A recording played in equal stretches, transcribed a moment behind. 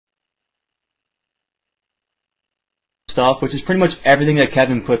stuff, which is pretty much everything that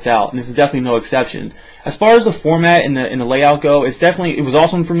Kevin puts out, and this is definitely no exception. As far as the format and the layout go, it was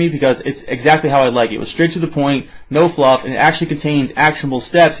awesome for me because it's exactly how I like it. It was straight to the point, no fluff, and it actually contains actionable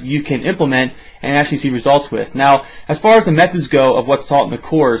steps you can implement and actually see results with. Now, as far as the methods go of what's taught in the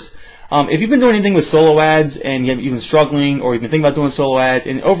course, if you've been doing anything with solo ads and you've been struggling, or you've been thinking about doing solo ads,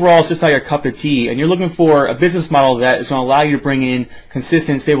 and overall it's just not your cup of tea, and you're looking for a business model that is going to allow you to bring in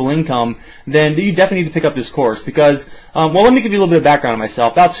consistent, stable income, then you definitely need to pick up this course because, well, let me give you a little bit of background on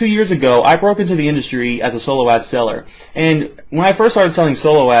myself. About 2 years ago, I broke into the industry as a solo ad seller, and when I first started selling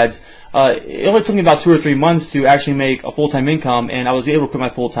solo ads, it only took me about 2 or 3 months to actually make a full-time income, and I was able to quit my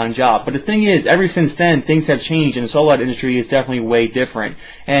full-time job. But the thing is, ever since then, things have changed, and the solo ad industry is definitely way different.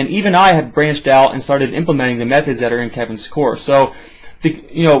 And even I have branched out and started implementing the methods that are in Kevin's course. So,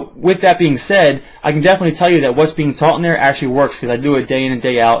 with that being said, I can definitely tell you that what's being taught in there actually works because I do it day in and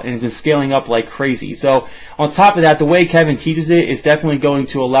day out, and it's been scaling up like crazy. So, on top of that, the way Kevin teaches it is definitely going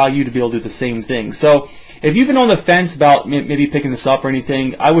to allow you to be able to do the same thing. So, if you've been on the fence about maybe picking this up or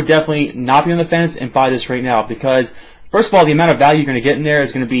anything, I would definitely not be on the fence and buy this right now because, first of all, the amount of value you're going to get in there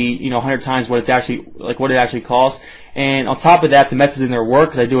is going to be, 100 times what it actually costs. And on top of that, the methods in there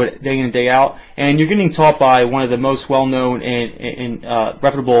work because I do it day in and day out. And you're getting taught by one of the most well-known and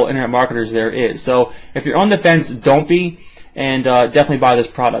reputable internet marketers there is. So if you're on the fence, don't be, and definitely buy this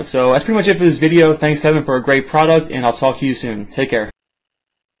product. So that's pretty much it for this video. Thanks, Kevin, for a great product, and I'll talk to you soon. Take care.